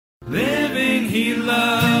Living, he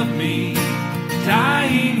loved me.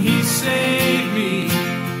 Dying, he saved me.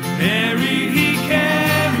 Buried, he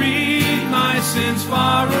carried my sins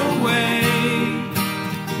far away.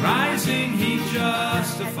 Rising, he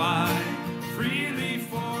justified freely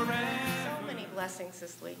forever. So many blessings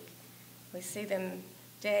this week. We see them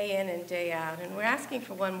day in and day out. And we're asking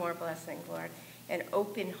for one more blessing, Lord, an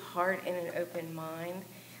open heart and an open mind.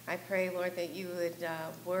 I pray, Lord, that you would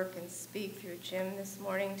work and speak through Jim this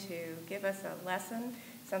morning to give us a lesson,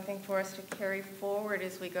 something for us to carry forward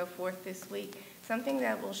as we go forth this week, something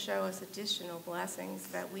that will show us additional blessings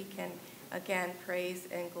that we can, again, praise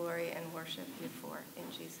and glory and worship you for. In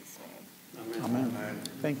Jesus' name. Amen. Amen.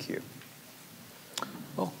 Thank you.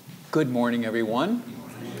 Well, good morning, everyone.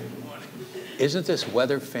 Isn't this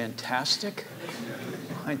weather fantastic?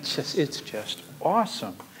 It's just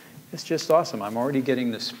awesome. It's just awesome. I'm already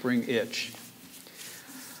getting the spring itch.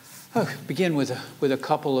 I'll begin with a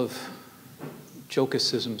couple of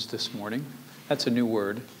jokisms this morning. That's a new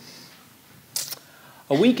word.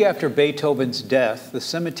 A week after Beethoven's death, the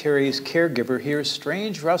cemetery's caregiver hears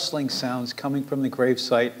strange rustling sounds coming from the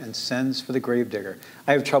gravesite and sends for the gravedigger.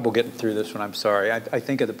 I have trouble getting through this one, I'm sorry. I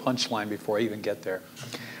think of the punchline before I even get there.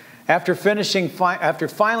 After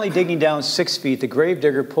finally digging down 6 feet, the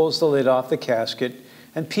gravedigger pulls the lid off the casket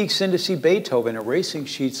and peeks in to see Beethoven erasing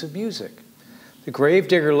sheets of music. The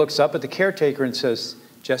gravedigger looks up at the caretaker and says,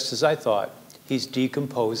 "Just as I thought, he's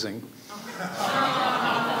decomposing."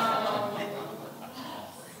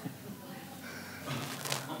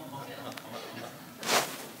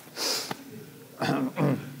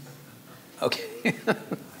 Okay.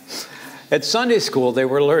 At Sunday school, they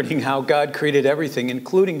were learning how God created everything,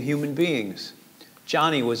 including human beings.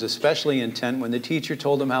 Johnny was especially intent when the teacher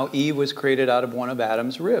told him how Eve was created out of one of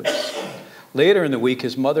Adam's ribs. Later in the week,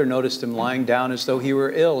 his mother noticed him lying down as though he were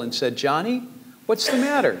ill and said, "Johnny, what's the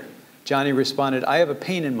matter?" Johnny responded, "I have a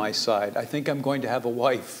pain in my side. I think I'm going to have a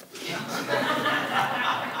wife."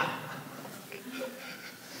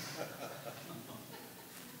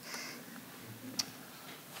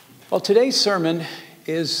 Well, today's sermon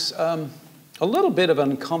is a little bit of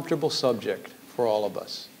an uncomfortable subject for all of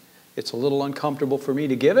us. It's a little uncomfortable for me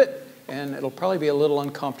to give it, and it'll probably be a little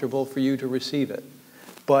uncomfortable for you to receive it.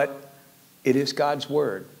 But it is God's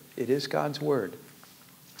Word. It is God's Word.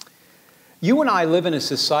 You and I live in a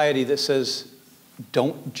society that says,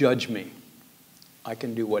 "Don't judge me. I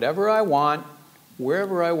can do whatever I want,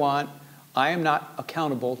 wherever I want. I am not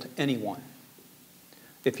accountable to anyone.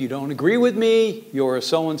 If you don't agree with me, you're a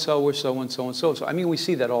so-and-so or so-and-so and so-and-so." I mean, we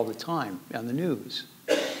see that all the time on the news.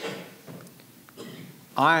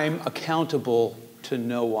 I'm accountable to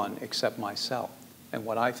no one except myself and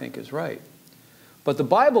what I think is right. But the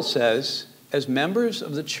Bible says, as members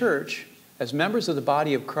of the church, as members of the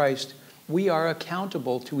body of Christ, we are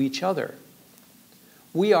accountable to each other.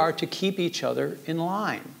 We are to keep each other in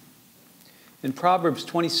line. In Proverbs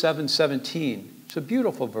 27:17, it's a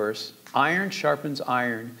beautiful verse. Iron sharpens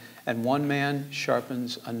iron, and one man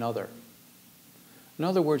sharpens another. In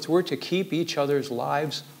other words, we're to keep each other's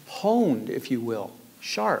lives honed, if you will,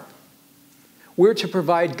 sharp. We're to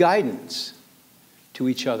provide guidance to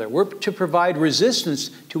each other. We're to provide resistance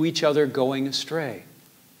to each other going astray.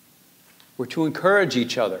 We're to encourage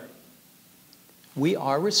each other. We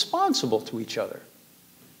are responsible to each other.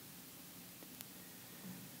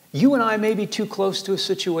 You and I may be too close to a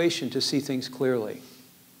situation to see things clearly.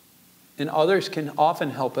 And others can often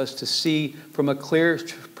help us to see from a clear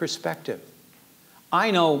perspective. I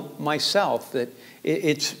know myself that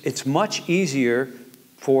it's much easier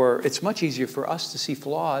for us to see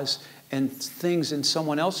flaws and things in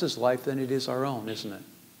someone else's life than it is our own, isn't it?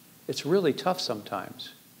 It's really tough sometimes.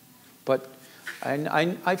 But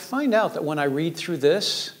I find out that when I read through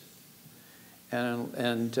this,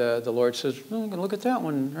 and the Lord says, "Oh, look at that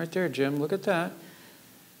one right there, Jim. Look at that."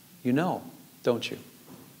 You know, don't you?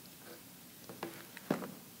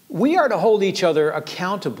 We are to hold each other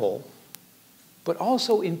accountable, but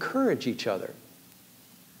also encourage each other.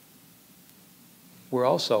 We're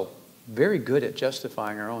also very good at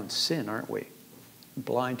justifying our own sin, aren't we?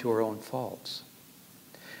 Blind to our own faults.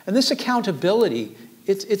 And this accountability,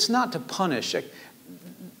 it's not to punish.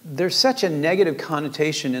 There's such a negative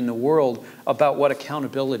connotation in the world about what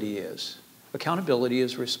accountability is. Accountability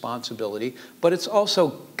is responsibility, but it's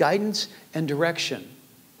also guidance and direction.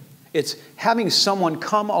 It's having someone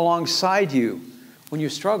come alongside you when you're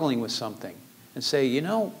struggling with something and say, "You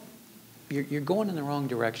know, you're going in the wrong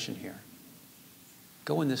direction here.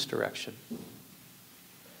 Go in this direction."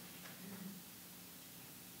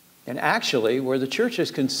 And actually, where the church is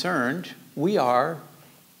concerned, we are,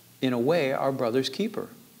 in a way, our brother's keeper.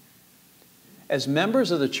 As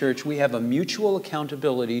members of the church, we have a mutual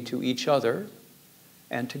accountability to each other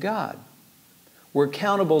and to God. We're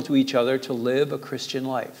accountable to each other to live a Christian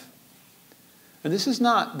life. And this is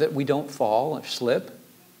not that we don't fall or slip,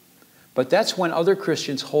 but that's when other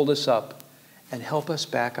Christians hold us up and help us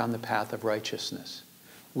back on the path of righteousness.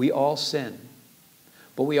 We all sin,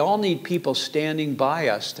 but we all need people standing by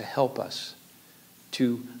us to help us,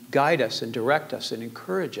 to guide us and direct us and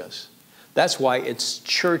encourage us. That's why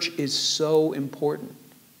church is so important.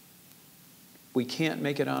 We can't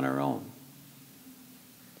make it on our own.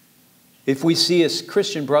 If we see a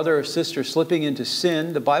Christian brother or sister slipping into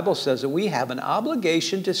sin, the Bible says that we have an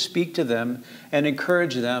obligation to speak to them and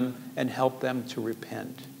encourage them and help them to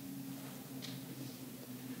repent.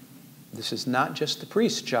 This is not just the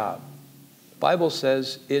priest's job. The Bible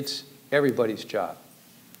says it's everybody's job.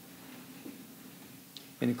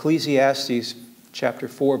 In Ecclesiastes chapter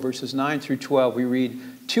 4, verses 9 through 12, we read,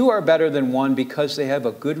 "Two are better than one because they have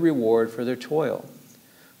a good reward for their toil.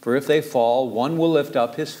 For if they fall, one will lift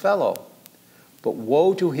up his fellow. But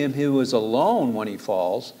woe to him who is alone when he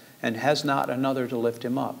falls and has not another to lift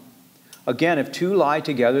him up. Again, if two lie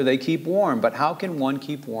together, they keep warm. But how can one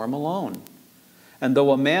keep warm alone? And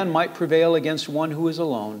though a man might prevail against one who is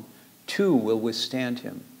alone, two will withstand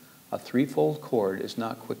him. A threefold cord is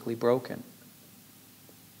not quickly broken."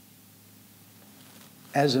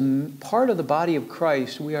 As a part of the body of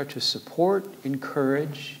Christ, we are to support,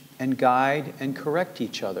 encourage, and guide and correct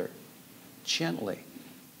each other gently.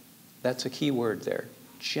 That's a key word there,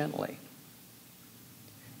 gently.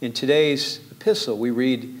 In today's epistle, we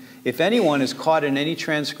read, "If anyone is caught in any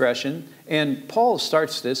transgression," and Paul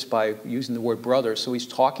starts this by using the word brother, so he's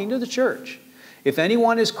talking to the church. "If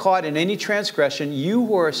anyone is caught in any transgression, you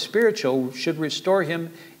who are spiritual should restore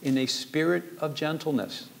him in a spirit of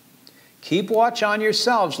gentleness. Keep watch on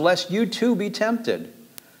yourselves, lest you too be tempted.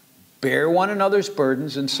 Bear one another's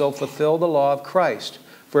burdens and so fulfill the law of Christ.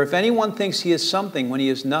 For if anyone thinks he is something when he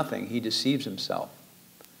is nothing, he deceives himself."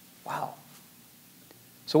 Wow.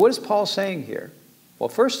 So what is Paul saying here? Well,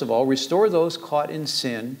 first of all, restore those caught in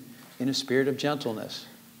sin in a spirit of gentleness,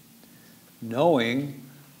 knowing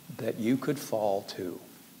that you could fall too.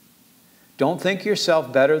 Don't think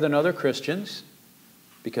yourself better than other Christians,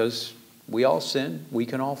 because we all sin, we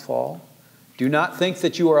can all fall. Do not think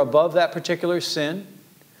that you are above that particular sin.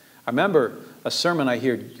 I remember a sermon I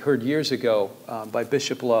heard years ago by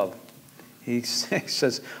Bishop Love. He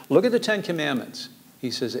says, look at the Ten Commandments.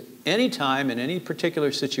 He says, at any time, in any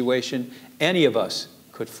particular situation, any of us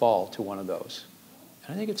could fall to one of those.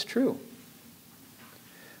 And I think it's true.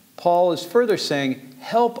 Paul is further saying,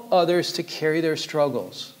 help others to carry their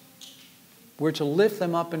struggles. We're to lift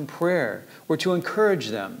them up in prayer. We're to encourage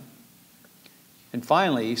them. And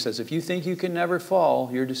finally, he says, if you think you can never fall,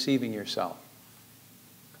 you're deceiving yourself.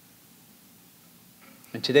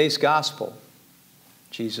 In today's gospel,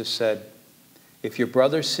 Jesus said, if your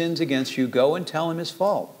brother sins against you, go and tell him his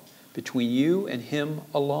fault, between you and him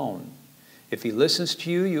alone. If he listens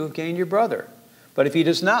to you, you have gained your brother. But if he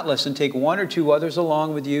does not listen, take one or two others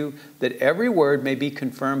along with you, that every word may be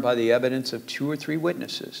confirmed by the evidence of 2 or 3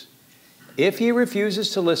 witnesses. If he refuses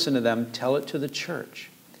to listen to them, tell it to the church.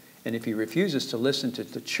 And if he refuses to listen to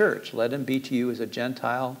the church, let him be to you as a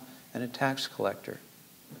Gentile and a tax collector.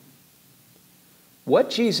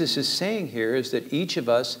 What Jesus is saying here is that each of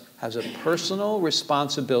us has a personal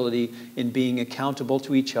responsibility in being accountable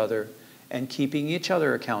to each other and keeping each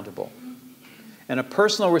other accountable. And a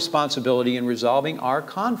personal responsibility in resolving our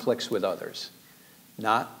conflicts with others,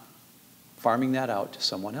 not farming that out to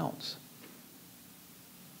someone else.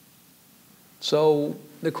 So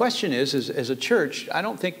the question is, as a church, I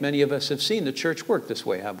don't think many of us have seen the church work this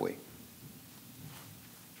way, have we?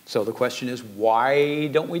 So the question is, why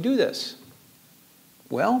don't we do this?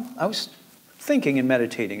 Well, I was thinking and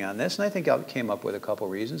meditating on this, and I think I came up with a couple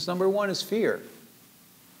reasons. Number one is fear.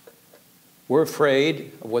 We're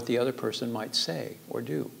afraid of what the other person might say or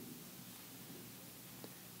do.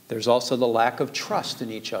 There's also the lack of trust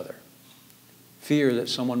in each other. Fear that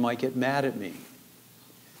someone might get mad at me.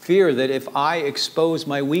 Fear that if I expose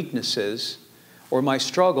my weaknesses or my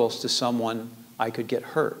struggles to someone, I could get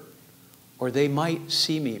hurt. Or they might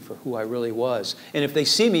see me for who I really was. And if they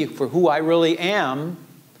see me for who I really am,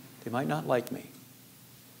 they might not like me.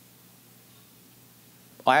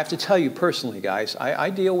 I have to tell you personally, guys, I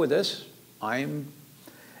deal with this. I'm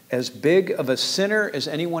as big of a sinner as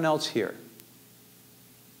anyone else here.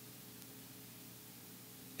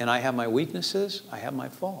 And I have my weaknesses, I have my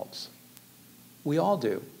faults. We all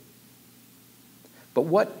do.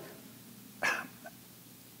 But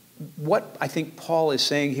what I think Paul is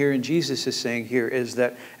saying here and Jesus is saying here is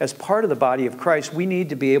that as part of the body of Christ, we need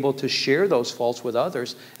to be able to share those faults with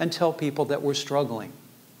others and tell people that we're struggling.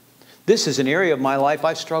 This is an area of my life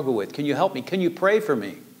I struggle with. Can you help me? Can you pray for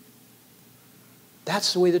me?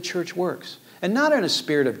 That's the way the church works. And not in a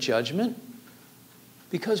spirit of judgment,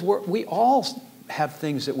 because we all have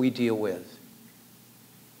things that we deal with.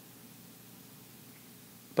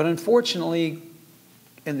 But unfortunately,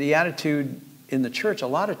 in the attitude in the church a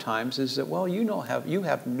lot of times is that, well, you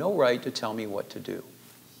have no right to tell me what to do.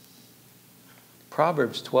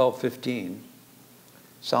 Proverbs 12:15,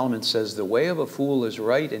 Solomon says, the way of a fool is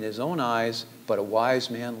right in his own eyes, but a wise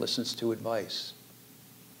man listens to advice.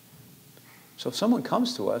 So if someone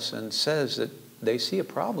comes to us and says that they see a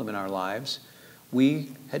problem in our lives,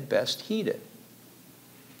 we had best heed it.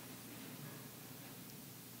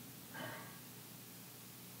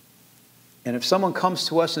 And if someone comes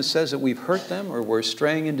to us and says that we've hurt them or we're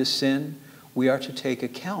straying into sin, we are to take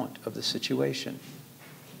account of the situation.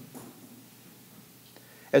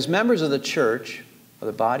 As members of the church, of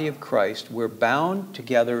the body of Christ, we're bound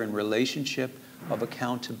together in relationship of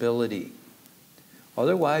accountability.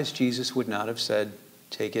 Otherwise, Jesus would not have said,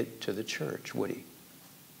 take it to the church, would he?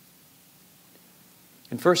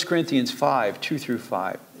 In 1 Corinthians 5, 2 through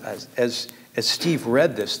 5, as Steve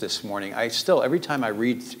read this morning, every time I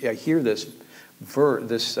hear this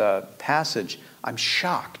passage, I'm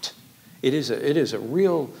shocked. It is a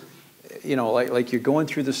real, like you're going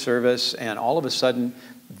through the service and all of a sudden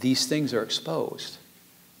these things are exposed.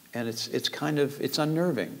 And it's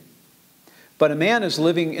unnerving. But a man is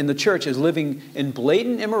living in the church, is living in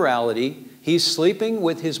blatant immorality. He's sleeping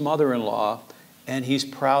with his mother-in-law and he's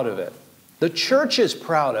proud of it. The church is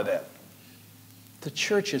proud of it. The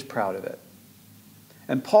church is proud of it.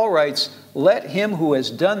 And Paul writes, let him who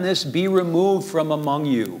has done this be removed from among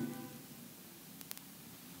you.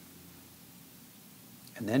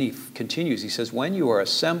 And then he continues. He says, when you are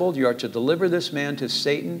assembled, you are to deliver this man to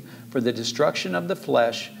Satan for the destruction of the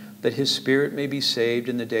flesh, that his spirit may be saved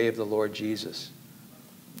in the day of the Lord Jesus.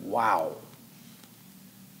 Wow.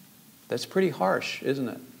 That's pretty harsh, isn't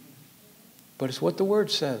it? But it's what the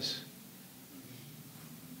Word says.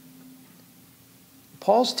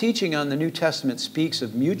 Paul's teaching on the New Testament speaks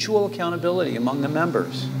of mutual accountability among the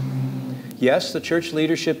members. Yes, the church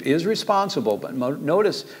leadership is responsible, but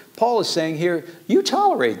notice Paul is saying here, you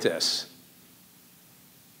tolerate this.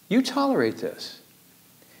 You tolerate this.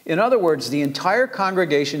 In other words, the entire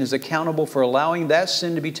congregation is accountable for allowing that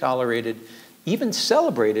sin to be tolerated, even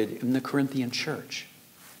celebrated in the Corinthian church.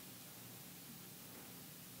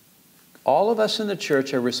 All of us in the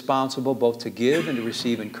church are responsible both to give and to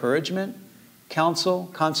receive encouragement, counsel,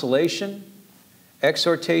 consolation,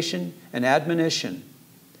 exhortation, and admonition.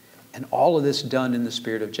 And all of this done in the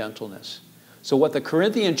spirit of gentleness. So what the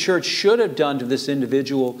Corinthian church should have done to this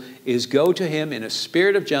individual is go to him in a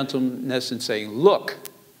spirit of gentleness and say, look,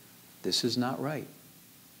 this is not right.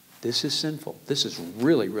 This is sinful. This is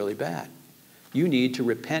really, really bad. You need to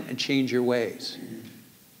repent and change your ways.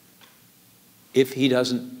 If he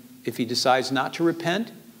decides not to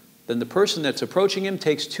repent, then the person that's approaching him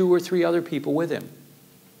takes 2 or 3 other people with him.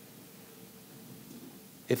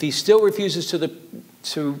 If he still refuses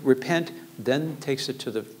to repent, then takes it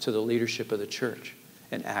to the leadership of the church,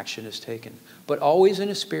 and action is taken. But always in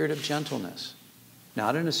a spirit of gentleness,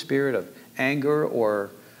 not in a spirit of anger or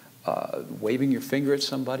waving your finger at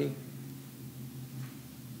somebody.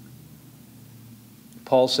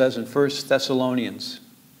 Paul says in 1 Thessalonians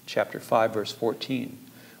chapter 5, verse 14,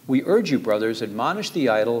 we urge you, brothers, admonish the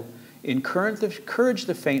idle, encourage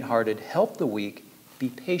the faint-hearted, help the weak, be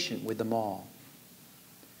patient with them all.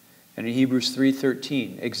 And in Hebrews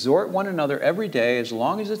 3:13, exhort one another every day, as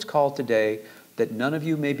long as it's called today, that none of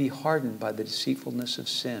you may be hardened by the deceitfulness of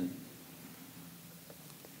sin.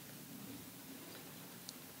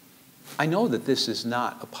 I know that this is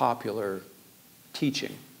not a popular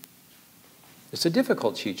teaching. It's a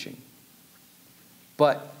difficult teaching.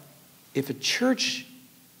 But if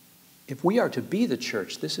we are to be the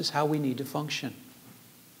church, this is how we need to function.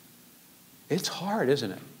 It's hard,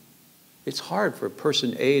 isn't it? It's hard for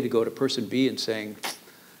person A to go to person B and saying,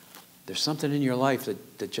 there's something in your life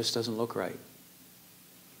that just doesn't look right.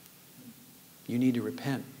 You need to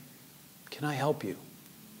repent. Can I help you?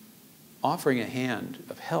 Offering a hand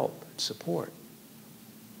of help and support.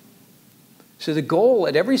 So the goal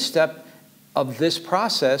at every step of this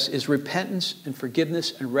process is repentance and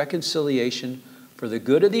forgiveness and reconciliation for the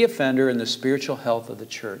good of the offender and the spiritual health of the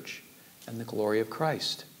church and the glory of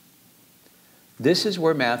Christ. This is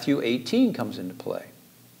where Matthew 18 comes into play.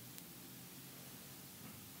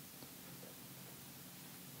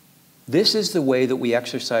 This is the way that we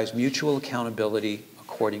exercise mutual accountability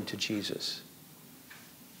according to Jesus.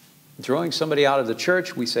 Throwing somebody out of the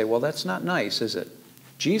church, we say, well, that's not nice, is it?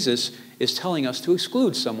 Jesus is telling us to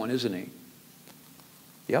exclude someone, isn't he?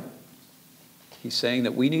 Yep. He's saying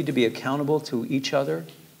that we need to be accountable to each other,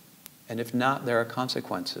 and if not, there are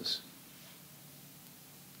consequences.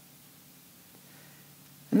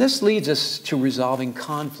 And this leads us to resolving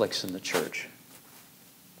conflicts in the church.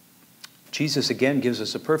 Jesus again gives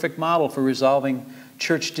us a perfect model for resolving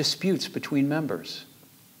church disputes between members.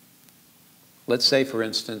 Let's say, for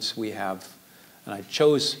instance, we have, and I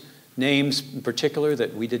chose names in particular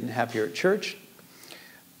that we didn't have here at church,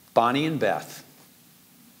 Bonnie and Beth.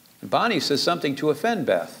 And Bonnie says something to offend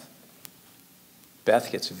Beth.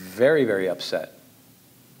 Beth gets very, very upset.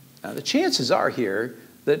 Now, the chances are here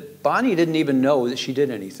that Bonnie didn't even know that she did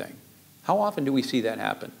anything. How often do we see that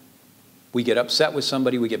happen? We get upset with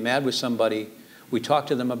somebody, we get mad with somebody, we talk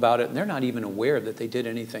to them about it, and they're not even aware that they did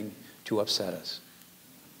anything to upset us.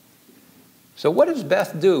 So what does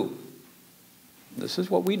Beth do? This is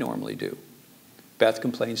what we normally do. Beth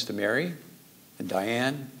complains to Mary and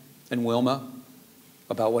Diane and Wilma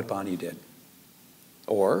about what Bonnie did.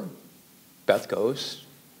 Or Beth goes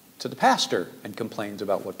to the pastor and complains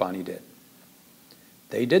about what Bonnie did.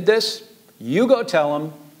 They did this, you go tell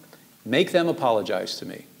them, make them apologize to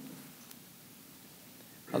me.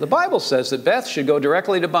 Now, the Bible says that Beth should go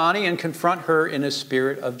directly to Bonnie and confront her in a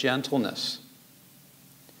spirit of gentleness.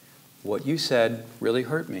 What you said really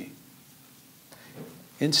hurt me.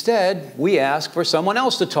 Instead, we ask for someone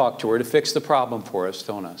else to talk to her to fix the problem for us,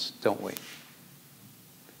 don't we?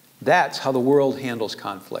 That's how the world handles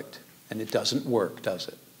conflict, and it doesn't work, does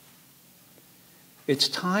it? It's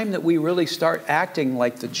time that we really start acting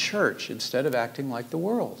like the church instead of acting like the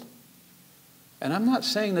world. And I'm not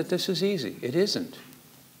saying that this is easy. It isn't.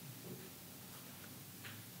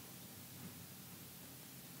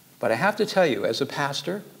 But I have to tell you, as a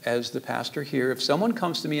pastor, as the pastor here, if someone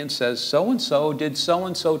comes to me and says, so-and-so did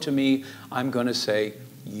so-and-so to me, I'm going to say,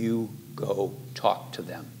 you go talk to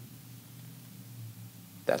them.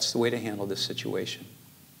 That's the way to handle this situation.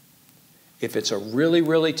 If it's a really,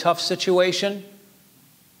 really tough situation,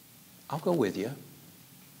 I'll go with you.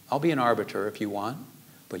 I'll be an arbiter if you want,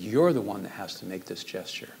 but you're the one that has to make this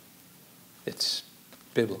gesture. It's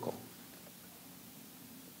biblical.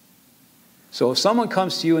 So if someone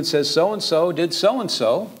comes to you and says, so-and-so did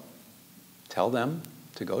so-and-so, tell them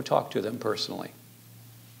to go talk to them personally.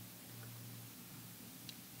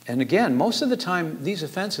 And again, most of the time, these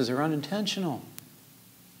offenses are unintentional.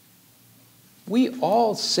 We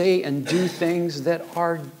all say and do things that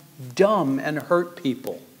are dumb and hurt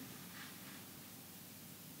people.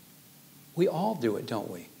 We all do it,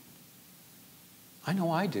 don't we? I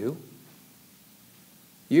know I do.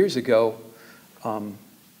 Years ago, I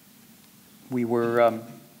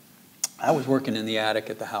was working in the attic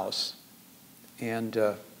at the house, and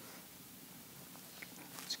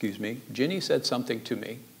Ginny said something to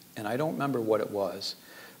me, and I don't remember what it was,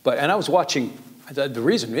 and I was watching. The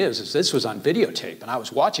reason is this was on videotape, and I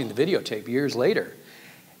was watching the videotape years later,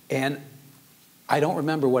 and I don't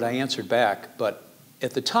remember what I answered back, but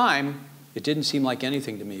at the time, it didn't seem like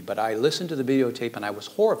anything to me, but I listened to the videotape, and I was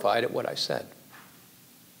horrified at what I said.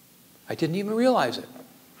 I didn't even realize it.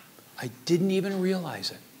 I didn't even realize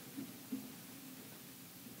it.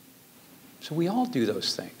 So we all do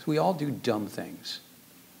those things. We all do dumb things.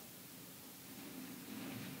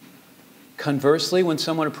 Conversely, when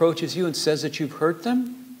someone approaches you and says that you've hurt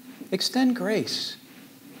them, extend grace,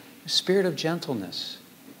 a spirit of gentleness.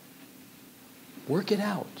 Work it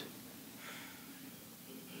out.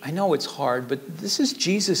 I know it's hard, but this is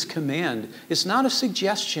Jesus' command. It's not a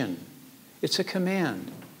suggestion. It's a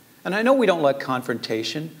command. And I know we don't like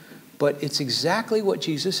confrontation, but it's exactly what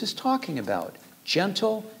Jesus is talking about.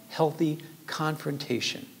 Gentle, healthy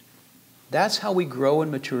confrontation. That's how we grow and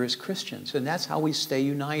mature as Christians, and that's how we stay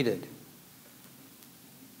united.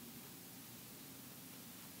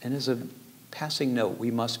 And as a passing note, we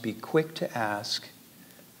must be quick to ask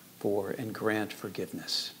for and grant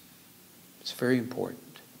forgiveness. It's very important.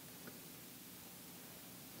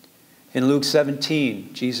 In Luke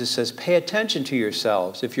 17, Jesus says, pay attention to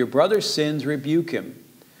yourselves. If your brother sins, rebuke him.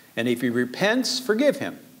 And if he repents, forgive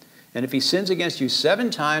him. And if he sins against you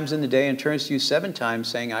 7 times in the day and turns to you 7 times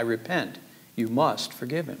saying, I repent, you must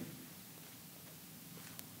forgive him.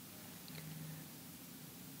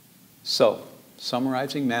 So,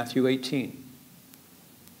 summarizing Matthew 18.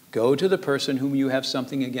 Go to the person whom you have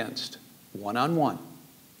something against, one-on-one.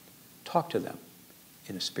 Talk to them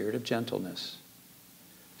in a spirit of gentleness.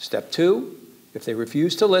 Step 2, if they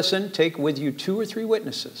refuse to listen, take with you 2 or 3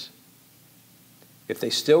 witnesses. If they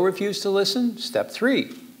still refuse to listen, step 3.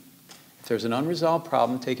 If there's an unresolved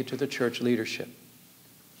problem, take it to the church leadership.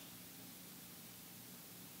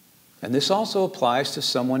 And this also applies to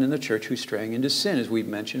someone in the church who's straying into sin, as we've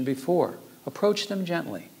mentioned before. Approach them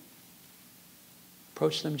gently.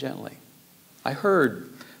 Approach them gently. I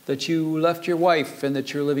heard that you left your wife and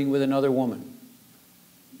that you're living with another woman.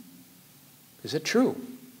 Is it true?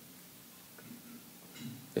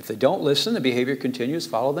 If they don't listen, the behavior continues.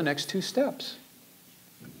 Follow the next 2 steps.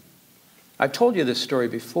 I've told you this story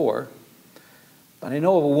before, but I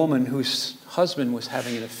know of a woman whose husband was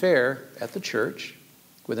having an affair at the church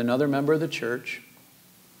with another member of the church.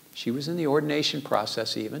 She was in the ordination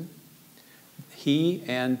process even. He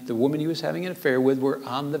and the woman he was having an affair with were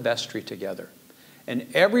on the vestry together. And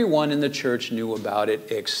everyone in the church knew about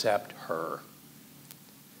it except her.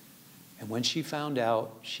 And when she found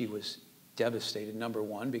out, she was devastated, number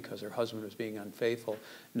 1, because her husband was being unfaithful.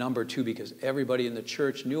 Number 2, because everybody in the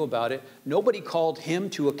church knew about it. Nobody called him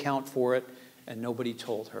to account for it, and nobody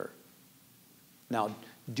told her. Now,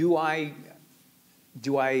 can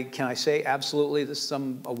I say absolutely that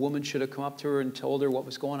a woman should have come up to her and told her what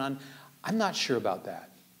was going on? I'm not sure about that.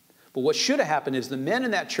 But what should have happened is the men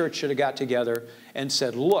in that church should have got together and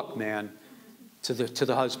said, look, man, to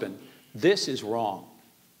the husband, this is wrong.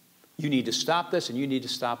 You need to stop this, and you need to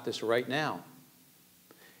stop this right now.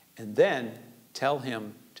 And then tell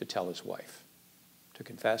him to tell his wife, to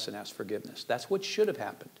confess and ask forgiveness. That's what should have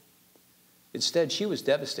happened. Instead, she was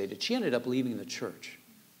devastated. She ended up leaving the church,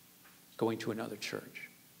 going to another church.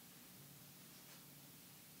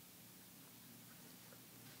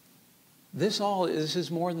 This is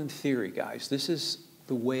more than theory, guys. This is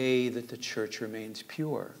the way that the church remains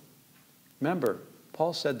pure. Remember,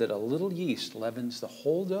 Paul said that a little yeast leavens the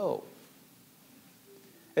whole dough.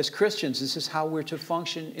 As Christians, this is how we're to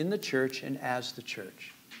function in the church and as the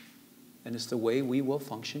church. And it's the way we will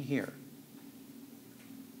function here.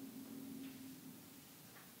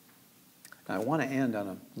 Now, I want to end on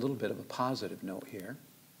a little bit of a positive note here.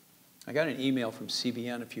 I got an email from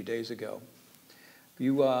CBN a few days ago.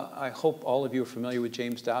 I hope all of you are familiar with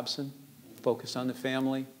James Dobson, Focus on the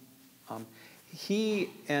Family. He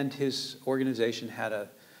and his organization had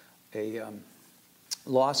a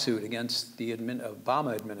lawsuit against the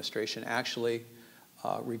Obama administration, actually,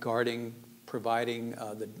 regarding providing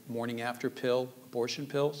the morning after pill, abortion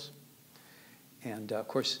pills. And, of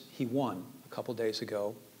course, he won a couple days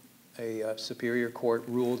ago. A superior court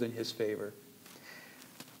ruled in his favor.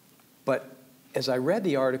 But as I read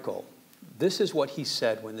the article, this is what he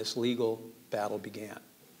said when this legal battle began.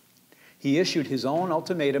 He issued his own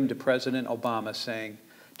ultimatum to President Obama saying,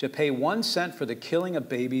 "To pay 1 cent for the killing of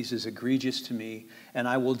babies is egregious to me, and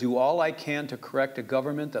I will do all I can to correct a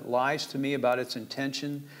government that lies to me about its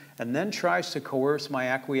intention and then tries to coerce my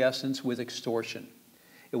acquiescence with extortion.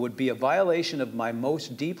 It would be a violation of my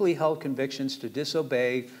most deeply held convictions to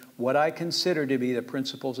disobey what I consider to be the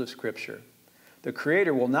principles of Scripture. The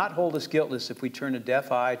Creator will not hold us guiltless if we turn a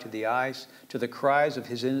deaf eye to the cries of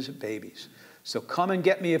his innocent babies. So come and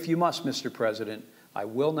get me if you must, Mr. President. I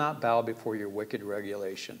will not bow before your wicked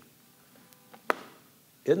regulation."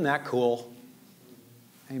 Isn't that cool?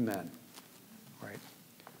 Amen. All right.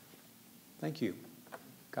 Thank you.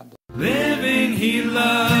 God bless. Living, he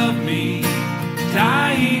loved me.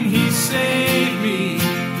 Dying, he saved me.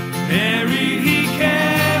 Buried, he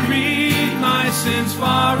carried my sins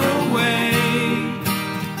far away.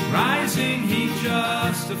 Rising, he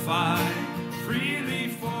justified freely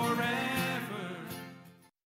forever.